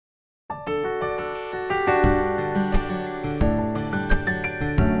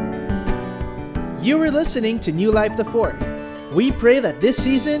You are listening to New Life the Fourth. We pray that this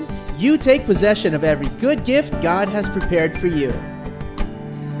season, you take possession of every good gift God has prepared for you.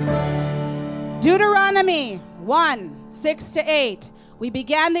 Deuteronomy 1:6-8. We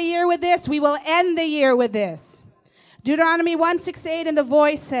began the year with this. We will end the year with this. Deuteronomy 1:6-8 in the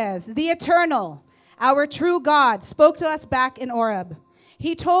Voice says, "The Eternal, our true God, spoke to us back in Oreb.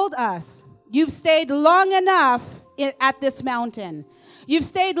 He told us, you've stayed long enough at this mountain. You've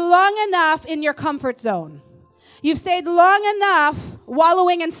stayed long enough in your comfort zone. You've stayed long enough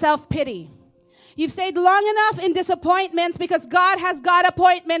wallowing in self-pity. You've stayed long enough in disappointments because God has got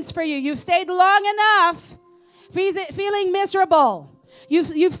appointments for you. You've stayed long enough feeling miserable.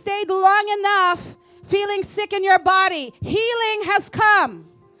 You've stayed long enough feeling sick in your body. Healing has come,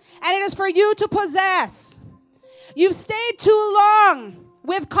 and it is for you to possess. You've stayed too long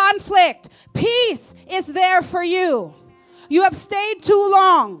with conflict. Peace is there for you. You have stayed too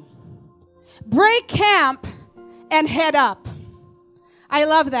long. Break camp and head up." I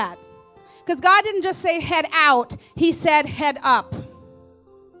love that. Because God didn't just say head out, He said head up.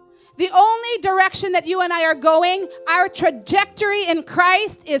 The only direction that you and I are going, our trajectory in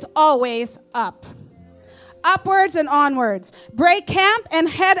Christ is always up. Upwards and onwards. Break camp and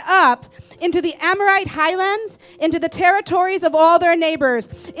head up into the Amorite highlands, into the territories of all their neighbors,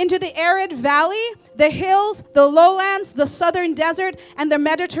 into the arid valley, the hills, the lowlands, the southern desert, and the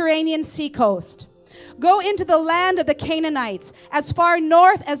Mediterranean seacoast. Go into the land of the Canaanites, as far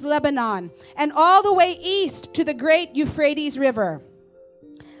north as Lebanon, and all the way east to the great Euphrates River.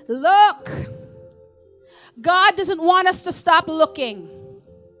 Look, God doesn't want us to stop looking.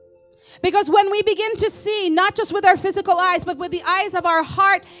 Because when we begin to see, not just with our physical eyes, but with the eyes of our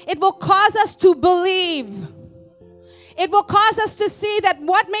heart, it will cause us to believe. It will cause us to see that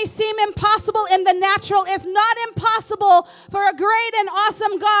what may seem impossible in the natural is not impossible for a great and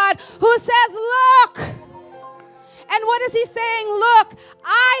awesome God who says, look. And what is He saying? Look,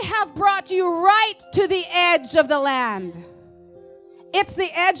 I have brought you right to the edge of the land. It's the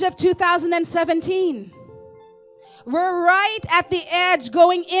edge of 2017. We're right at the edge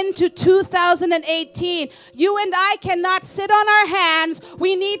going into 2018. You and I cannot sit on our hands.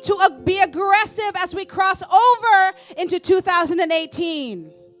 We need to be aggressive as we cross over into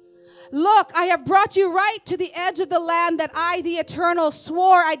 2018. Look, I have brought you right to the edge of the land that I, the Eternal,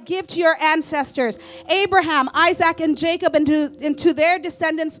 swore I'd give to your ancestors, Abraham, Isaac, and Jacob, and to their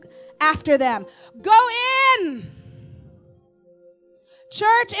descendants after them. Go in.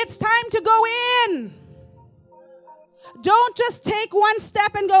 Church, it's time to go in. Don't just take one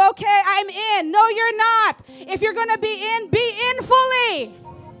step and go, okay, I'm in. No, you're not. If you're going to be in fully.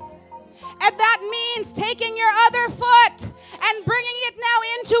 And that means taking your other foot and bringing it now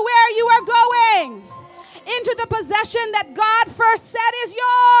into where you are going. Into the possession that God first said is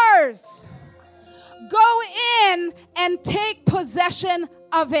yours. Go in and take possession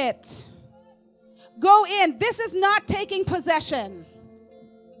of it. Go in. This is not taking possession.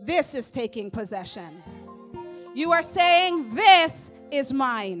 This is taking possession. You are saying, this is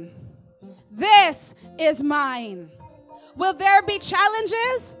mine. This is mine. Will there be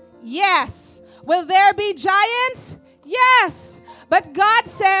challenges? Yes. Will there be giants? Yes. But God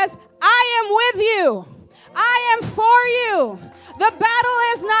says, I am with you. I am for you. The battle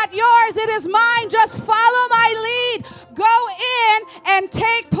is not yours. It is mine. Just follow my lead. Go in and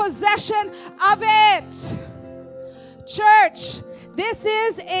take possession of it. Church, this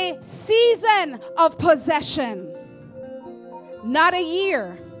is a season of possession, not a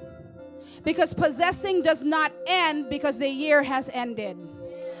year. Because possessing does not end because the year has ended.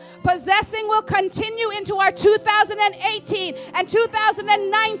 Possessing will continue into our 2018 and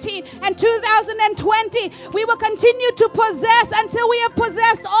 2019 and 2020. We will continue to possess until we have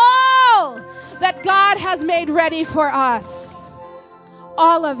possessed all that God has made ready for us.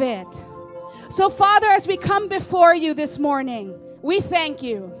 All of it. So, Father, as we come before you this morning, we thank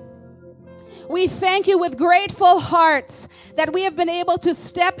you. We thank you with grateful hearts that we have been able to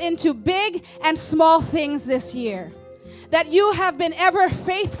step into big and small things this year. That you have been ever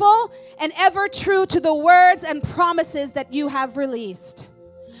faithful and ever true to the words and promises that you have released.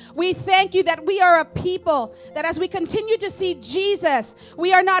 We thank you that we are a people that as we continue to see Jesus,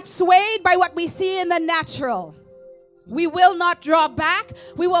 we are not swayed by what we see in the natural. We will not draw back.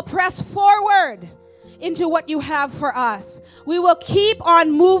 We will press forward into what you have for us. We will keep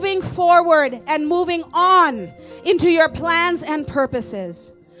on moving forward and moving on into your plans and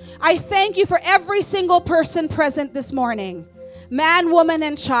purposes. I thank you for every single person present this morning, man, woman,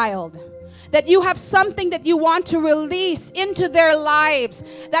 and child, that you have something that you want to release into their lives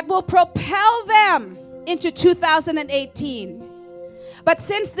that will propel them into 2018. But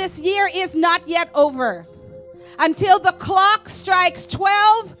since this year is not yet over, until the clock strikes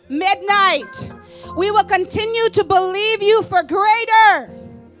 12 midnight, we will continue to believe you for greater.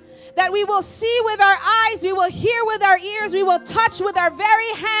 That we will see with our eyes, we will hear with our ears, we will touch with our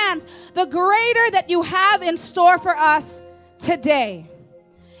very hands the greater that you have in store for us today.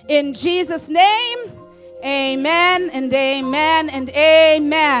 In Jesus' name, amen and amen and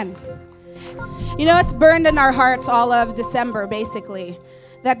amen. You know, it's burned in our hearts all of December, basically,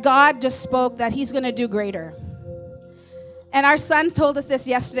 that God just spoke that he's going to do greater. And our son told us this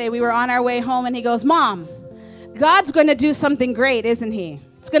yesterday. We were on our way home, and he goes, Mom, God's going to do something great, isn't he?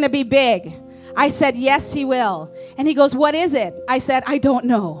 It's going to be big. I said, yes, he will. And he goes, what is it? I said, I don't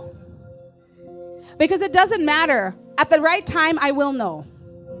know. Because it doesn't matter. At the right time, I will know.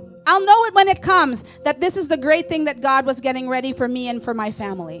 I'll know it when it comes, that this is the great thing that God was getting ready for me and for my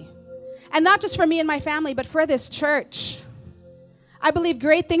family. And not just for me and my family, but for this church. I believe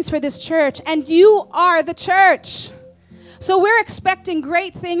great things for this church, and you are the church. So we're expecting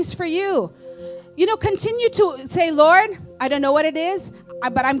great things for you. You know, continue to say, Lord, I don't know what it is,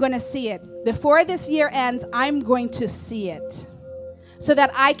 but I'm going to see it. Before this year ends, I'm going to see it so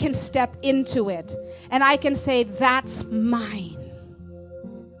that I can step into it and I can say, that's mine.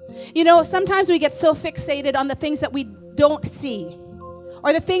 You know, sometimes we get so fixated on the things that we don't see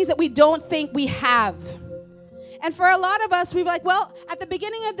or the things that we don't think we have. And for a lot of us, we're like, well, at the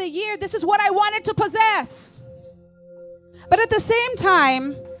beginning of the year, this is what I wanted to possess. But at the same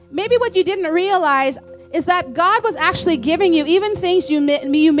time, maybe what you didn't realize is that God was actually giving you even things you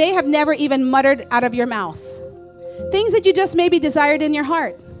may have never even muttered out of your mouth. Things that you just maybe desired in your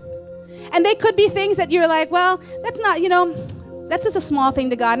heart. And they could be things that you're like, well, that's not, that's just a small thing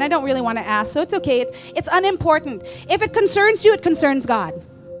to God, and I don't really want to ask, so it's okay. It's unimportant. If it concerns you, it concerns God.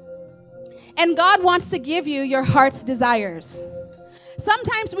 And God wants to give you your heart's desires.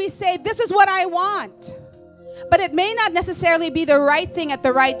 Sometimes we say, this is what I want. But it may not necessarily be the right thing at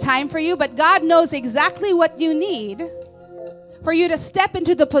the right time for you, but God knows exactly what you need for you to step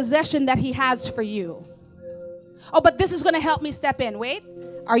into the possession that he has for you. Oh, but this is going to help me step in. Wait,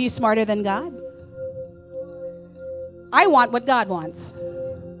 are you smarter than God? I want what God wants.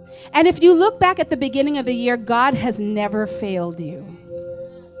 And if you look back at the beginning of the year, God has never failed you.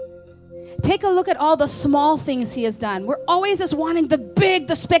 Take a look at all the small things he has done. We're always just wanting the big,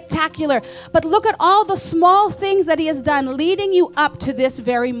 the spectacular. But look at all the small things that he has done, leading you up to this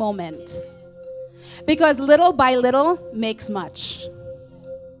very moment. Because little by little makes much.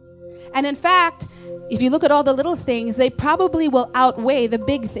 And in fact, if you look at all the little things, they probably will outweigh the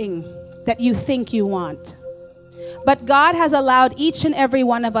big thing that you think you want. But God has allowed each and every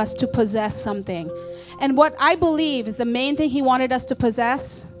one of us to possess something. And what I believe is the main thing he wanted us to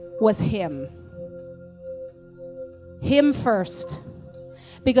possess was him. Him first.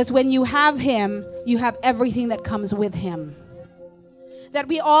 Because when you have him, you have everything that comes with him. That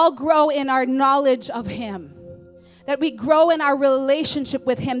we all grow in our knowledge of him. That we grow in our relationship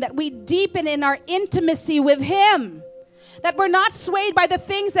with him. That we deepen in our intimacy with him. That we're not swayed by the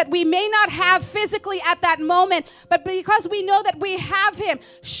things that we may not have physically at that moment, but because we know that we have him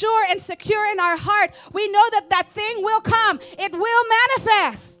sure and secure in our heart, we know that that thing will come. It will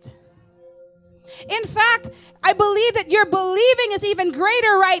manifest. In fact, I believe that your believing is even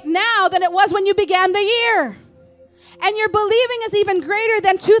greater right now than it was when you began the year. And your believing is even greater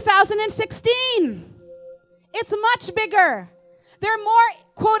than 2016. It's much bigger. There are more,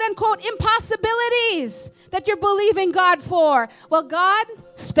 quote unquote, impossibilities that you're believing God for. Well, God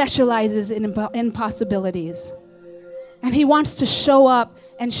specializes in impossibilities. And he wants to show up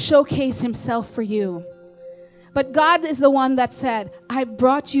and showcase himself for you. But God is the one that said, I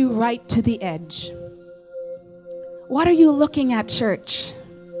brought you right to the edge. What are you looking at, church?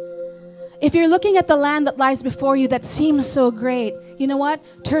 If you're looking at the land that lies before you that seems so great, you know what?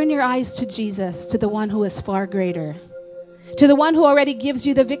 Turn your eyes to Jesus, to the one who is far greater. To the one who already gives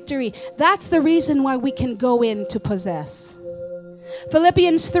you the victory. That's the reason why we can go in to possess.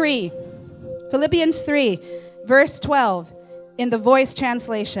 Philippians 3, verse 12, in the Voice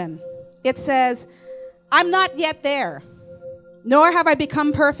translation. It says, I'm not yet there, nor have I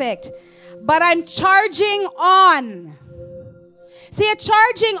become perfect, but I'm charging on. See, a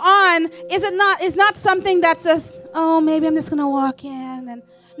charging on is not something that's just, oh, maybe I'm just going to walk in. And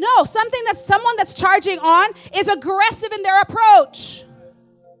no, someone that's charging on is aggressive in their approach.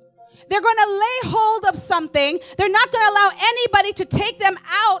 They're going to lay hold of something. They're not going to allow anybody to take them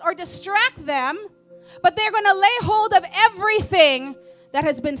out or distract them, but they're going to lay hold of everything that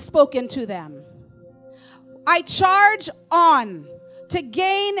has been spoken to them. I charge on to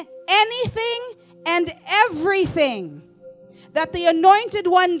gain anything and everything that the anointed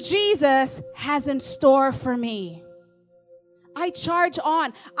one, Jesus, has in store for me. I charge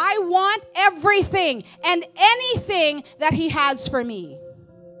on. I want everything and anything that he has for me.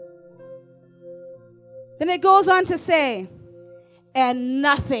 Then it goes on to say, and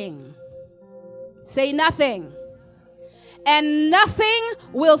nothing. Say nothing. And nothing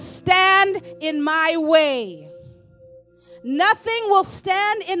will stand in my way. Nothing will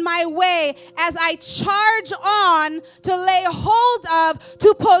stand in my way as I charge on to lay hold of,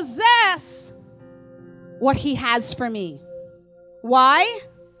 to possess what he has for me. Why?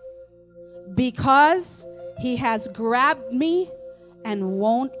 Because he has grabbed me and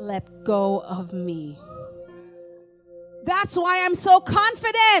won't let go of me. That's why I'm so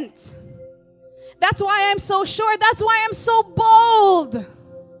confident. That's why I'm so sure. That's why I'm so bold.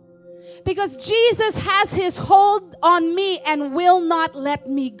 Because Jesus has his hold on me and will not let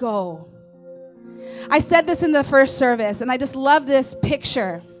me go. I said this in the first service, and I just love this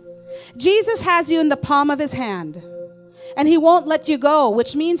picture. Jesus has you in the palm of his hand, and he won't let you go,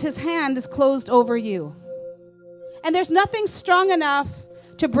 which means his hand is closed over you. And there's nothing strong enough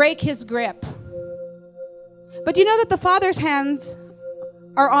to break his grip. But you know that the Father's hands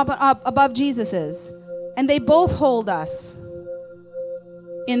are up above Jesus's, and they both hold us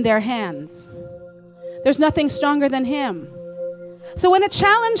in their hands. There's nothing stronger than him. So when a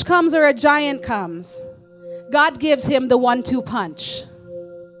challenge comes or a giant comes, God gives him the 1-2 punch.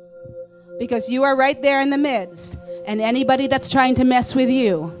 Because you are right there in the midst, and anybody that's trying to mess with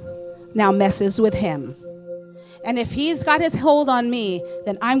you now messes with him. And if he's got his hold on me,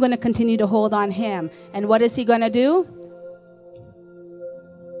 then I'm going to continue to hold on him. And what is he going to do?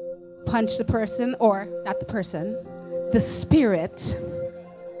 Punch the person, or not the person, the spirit.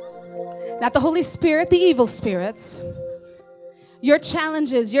 Not the Holy Spirit, the evil spirits. Your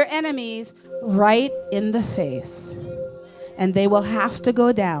challenges, your enemies, right in the face. And they will have to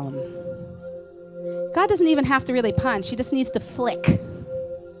go down. God doesn't even have to really punch. He just needs to flick.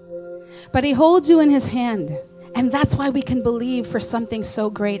 But he holds you in his hand. And that's why we can believe for something so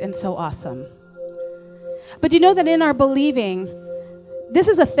great and so awesome. But you know that in our believing, this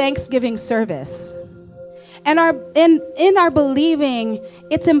is a Thanksgiving service. And in our believing,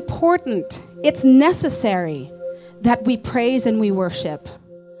 it's important, it's necessary that we praise and we worship.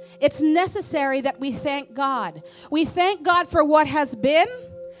 It's necessary that we thank God. We thank God for what has been,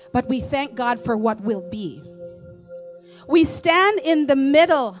 but we thank God for what will be. We stand in the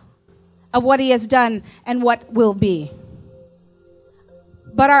middle of what he has done and what will be.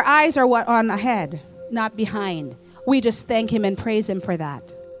 But our eyes are what on ahead, not behind. We just thank him and praise him for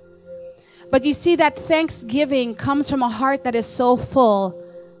that. But you see, that thanksgiving comes from a heart that is so full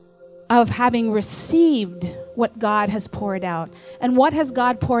of having received what God has poured out. And what has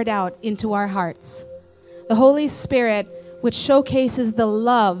God poured out into our hearts? The Holy Spirit, which showcases the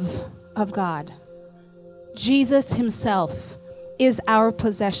love of God. Jesus himself is our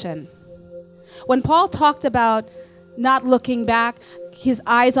possession. When Paul talked about not looking back, his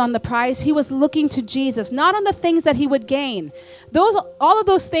eyes on the prize, he was looking to Jesus, not on the things that he would gain. All of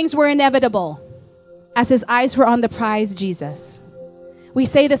those things were inevitable as his eyes were on the prize, Jesus. We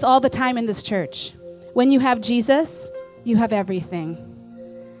say this all the time in this church. When you have Jesus, you have everything.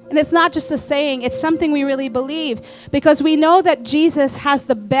 And it's not just a saying, it's something we really believe, because we know that Jesus has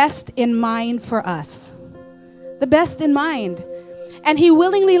the best in mind for us. The best in mind. And he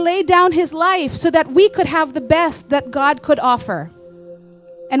willingly laid down his life so that we could have the best that God could offer.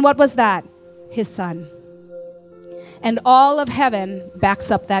 And what was that? His son. And all of heaven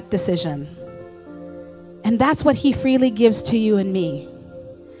backs up that decision. And that's what he freely gives to you and me.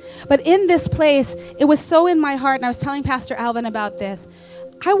 But in this place, it was so in my heart, and I was telling Pastor Alvin about this.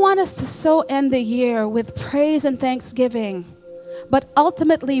 I want us to so end the year with praise and thanksgiving, but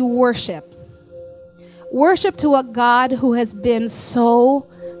ultimately worship. Worship to a God who has been so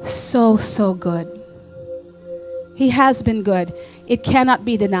good. He has been good. It cannot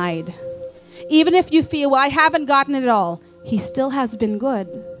be denied. Even if you feel, well, I haven't gotten it all, he still has been good.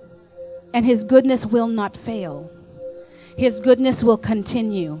 And his goodness will not fail. His goodness will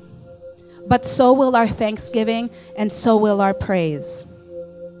continue. But so will our thanksgiving, and so will our praise.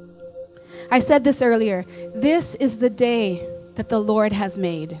 I said this earlier. This is the day that the Lord has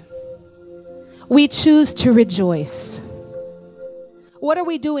made. We choose to rejoice. What are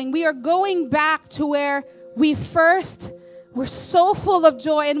we doing? We are going back to where we first were so full of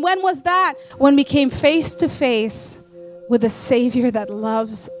joy. And when was that? When we came face to face with a Savior that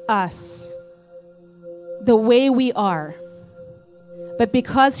loves us the way we are. But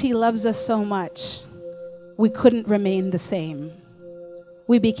because he loves us so much, we couldn't remain the same.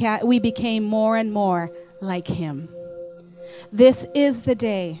 We became more and more like him. This is the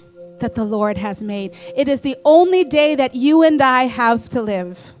day that the Lord has made. It is the only day that you and I have to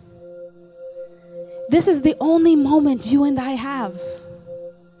live. This is the only moment you and I have.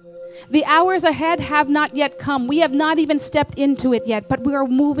 The hours ahead have not yet come. We have not even stepped into it yet, but we are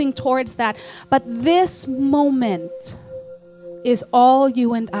moving towards that. But this moment is all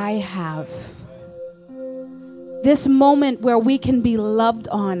you and I have. This moment where we can be loved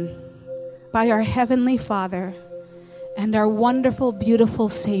on by our Heavenly Father and our wonderful, beautiful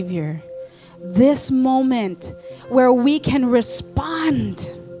Savior. This moment where we can respond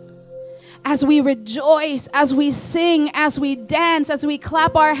as we rejoice, as we sing, as we dance, as we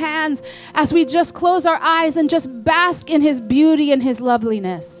clap our hands, as we just close our eyes and just bask in His beauty and His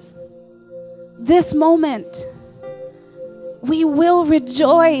loveliness. This moment, we will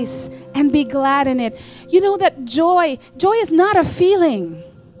rejoice and be glad in it. You know that joy is not a feeling.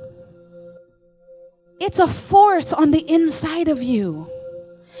 It's a force on the inside of you.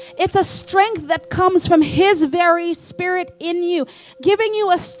 It's a strength that comes from His very Spirit in you, giving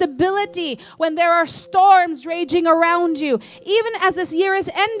you a stability when there are storms raging around you, even as this year is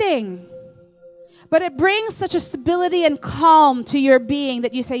ending. But it brings such a stability and calm to your being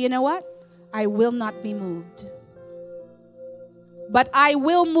that you say, you know what? I will not be moved. But I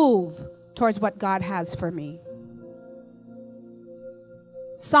will move towards what God has for me.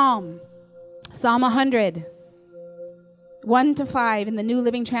 Psalm 100. 1-5 in the New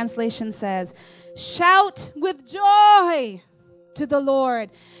Living Translation says, shout with joy to the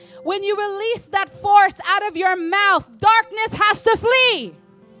Lord. When you release that force out of your mouth, darkness has to flee.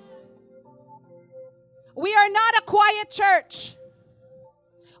 We are not a quiet church.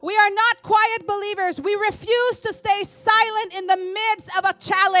 We are not quiet believers. We refuse to stay silent in the midst of a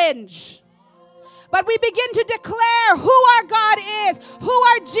challenge. But we begin to declare who our God is, who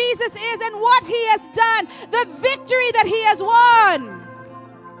our Jesus is, and what He has done, the victory that He has won.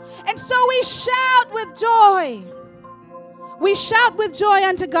 And so we shout with joy. We shout with joy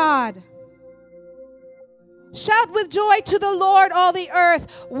unto God. Shout with joy to the Lord, all the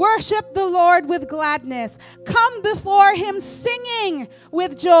earth. Worship the Lord with gladness. Come before Him singing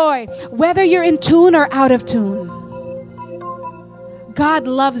with joy, whether you're in tune or out of tune. God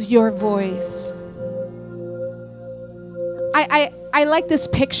loves your voice. I like this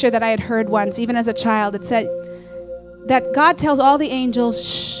picture that I had heard once, even as a child. It said that God tells all the angels,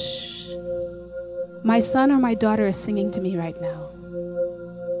 shh, my son or my daughter is singing to me right now.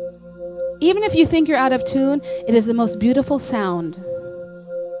 Even if you think you're out of tune, it is the most beautiful sound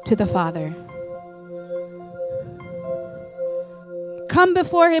to the Father. Come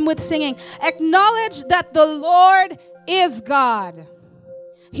before Him with singing. Acknowledge that the Lord is God.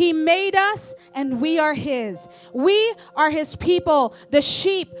 He made us and we are His. We are His people, the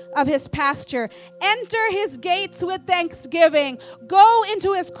sheep of His pasture. Enter His gates with thanksgiving. Go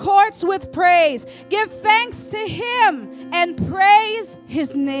into His courts with praise. Give thanks to Him and praise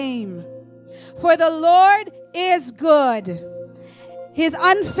His name. For the Lord is good. His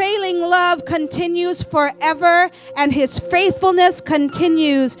unfailing love continues forever, and His faithfulness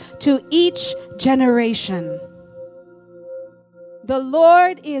continues to each generation. The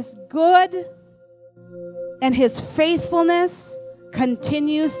Lord is good, and His faithfulness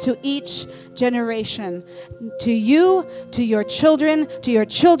continues to each generation. To you, to your children, to your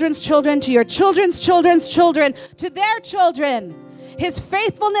children's children, to your children's children's children, to their children. His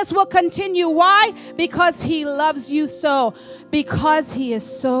faithfulness will continue. Why? Because He loves you so. Because He is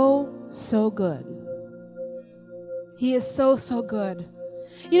so, so good. He is so, so good.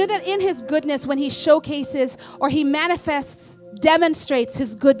 You know that in His goodness, when He showcases or He manifests, demonstrates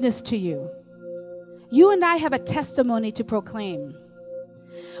His goodness to you, you and I have a testimony to proclaim.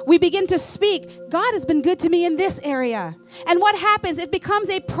 We begin to speak, God has been good to me in this area. And what happens? It becomes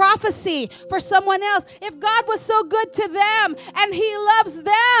a prophecy for someone else. If God was so good to them and He loves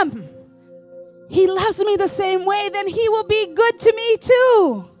them, He loves me the same way, then He will be good to me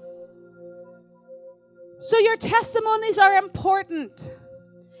too. So your testimonies are important.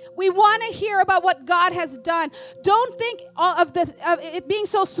 We want to hear about what God has done. Don't think of it being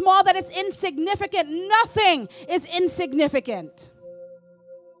so small that it's insignificant. Nothing is insignificant.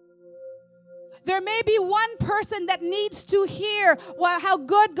 There may be one person that needs to hear how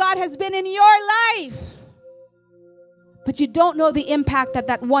good God has been in your life. But you don't know the impact that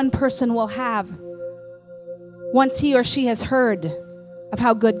that one person will have once he or she has heard of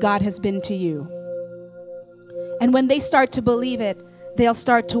how good God has been to you. And when they start to believe it, they'll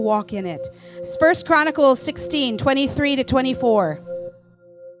start to walk in it. 1 Chronicles 16, 23 to 24.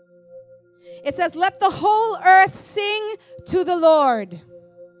 It says, let the whole earth sing to the Lord.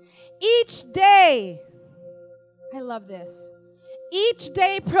 Each day, I love this. Each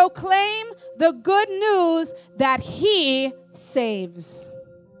day proclaim the good news that He saves.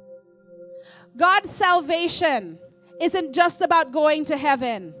 God's salvation isn't just about going to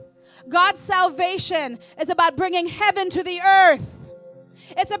heaven. God's salvation is about bringing heaven to the earth.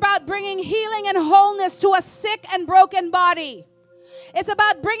 It's about bringing healing and wholeness to a sick and broken body. It's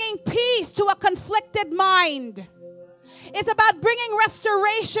about bringing peace to a conflicted mind. It's about bringing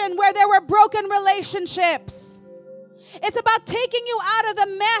restoration where there were broken relationships. It's about taking you out of the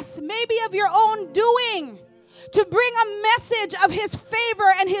mess, maybe of your own doing, to bring a message of His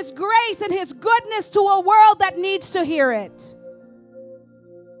favor and His grace and His goodness to a world that needs to hear it.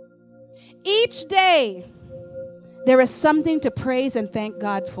 Each day, there is something to praise and thank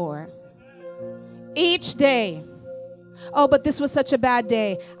God for. Each day. Oh, but this was such a bad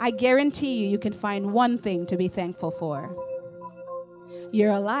day. I guarantee you can find one thing to be thankful for.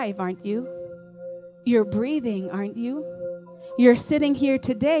 You're alive, aren't you? You're breathing, aren't you? You're sitting here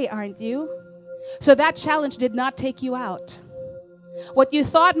today, aren't you? So that challenge did not take you out. What you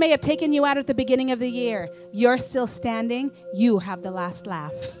thought may have taken you out at the beginning of the year, you're still standing. You have the last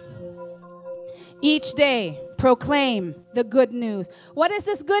laugh. Each day, proclaim the good news. What is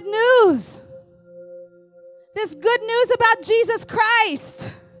this good news? This good news about Jesus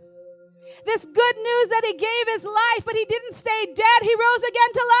Christ. This good news that He gave His life, but He didn't stay dead. He rose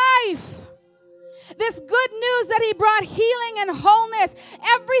again to life. This good news that He brought healing and wholeness.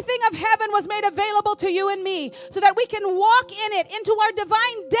 Everything of heaven was made available to you and me so that we can walk in it into our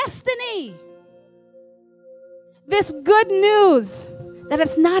divine destiny. This good news that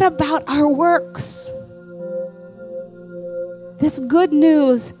it's not about our works. This good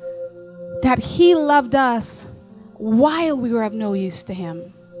news that He loved us while we were of no use to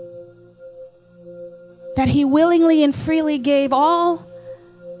Him. That He willingly and freely gave all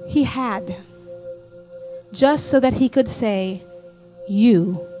He had just so that He could say,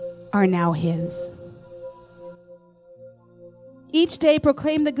 you are now His. Each day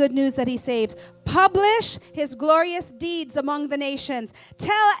proclaim the good news that He saves. Publish His glorious deeds among the nations.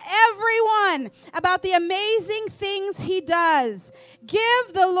 Tell everyone about the amazing things He does.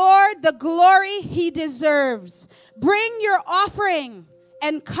 Give the Lord the glory He deserves. Bring your offering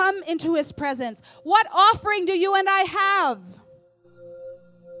and come into His presence. What offering do you and I have?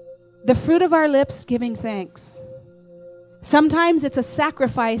 The fruit of our lips giving thanks. Sometimes it's a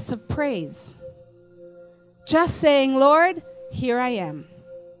sacrifice of praise. Just saying, Lord, here I am,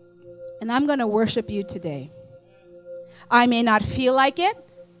 and I'm going to worship You today. I may not feel like it,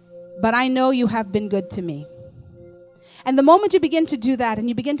 but I know You have been good to me. And the moment you begin to do that and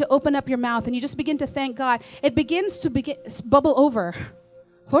you begin to open up your mouth and you just begin to thank God, it begins to bubble over.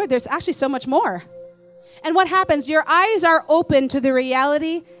 Lord, there's actually so much more. And what happens? Your eyes are open to the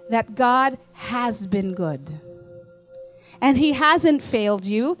reality that God has been good. And He hasn't failed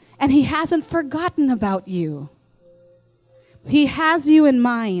you, and He hasn't forgotten about you. He has you in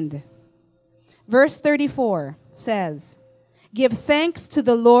mind. Verse 34 says, give thanks to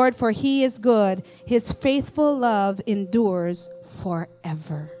the Lord, for He is good. His faithful love endures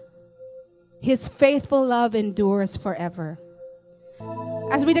forever. His faithful love endures forever.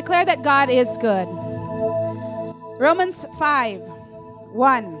 As we declare that God is good, Romans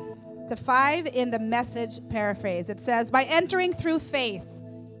 5:1-5 in the Message paraphrase, it says, by entering through faith,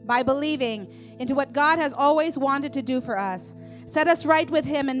 by believing into what God has always wanted to do for us, set us right with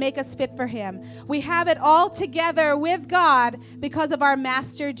Him and make us fit for Him. We have it all together with God because of our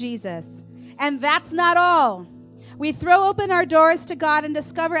Master Jesus. And that's not all. We throw open our doors to God and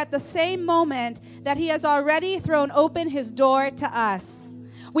discover at the same moment that He has already thrown open His door to us.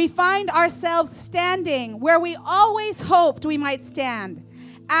 We find ourselves standing where we always hoped we might stand,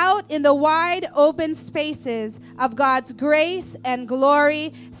 out in the wide open spaces of God's grace and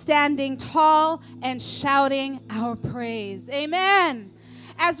glory, standing tall and shouting our praise. Amen.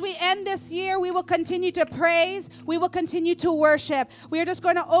 As we end this year, we will continue to praise. We will continue to worship. We are just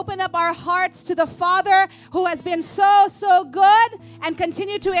going to open up our hearts to the Father who has been so, so good, and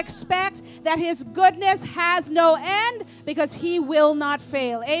continue to expect that His goodness has no end because He will not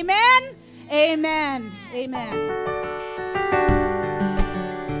fail. Amen. Amen. Amen.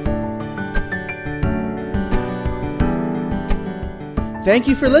 Thank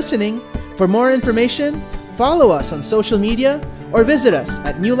you for listening. For more information, follow us on social media or visit us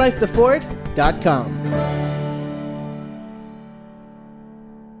at newlifethefort.com.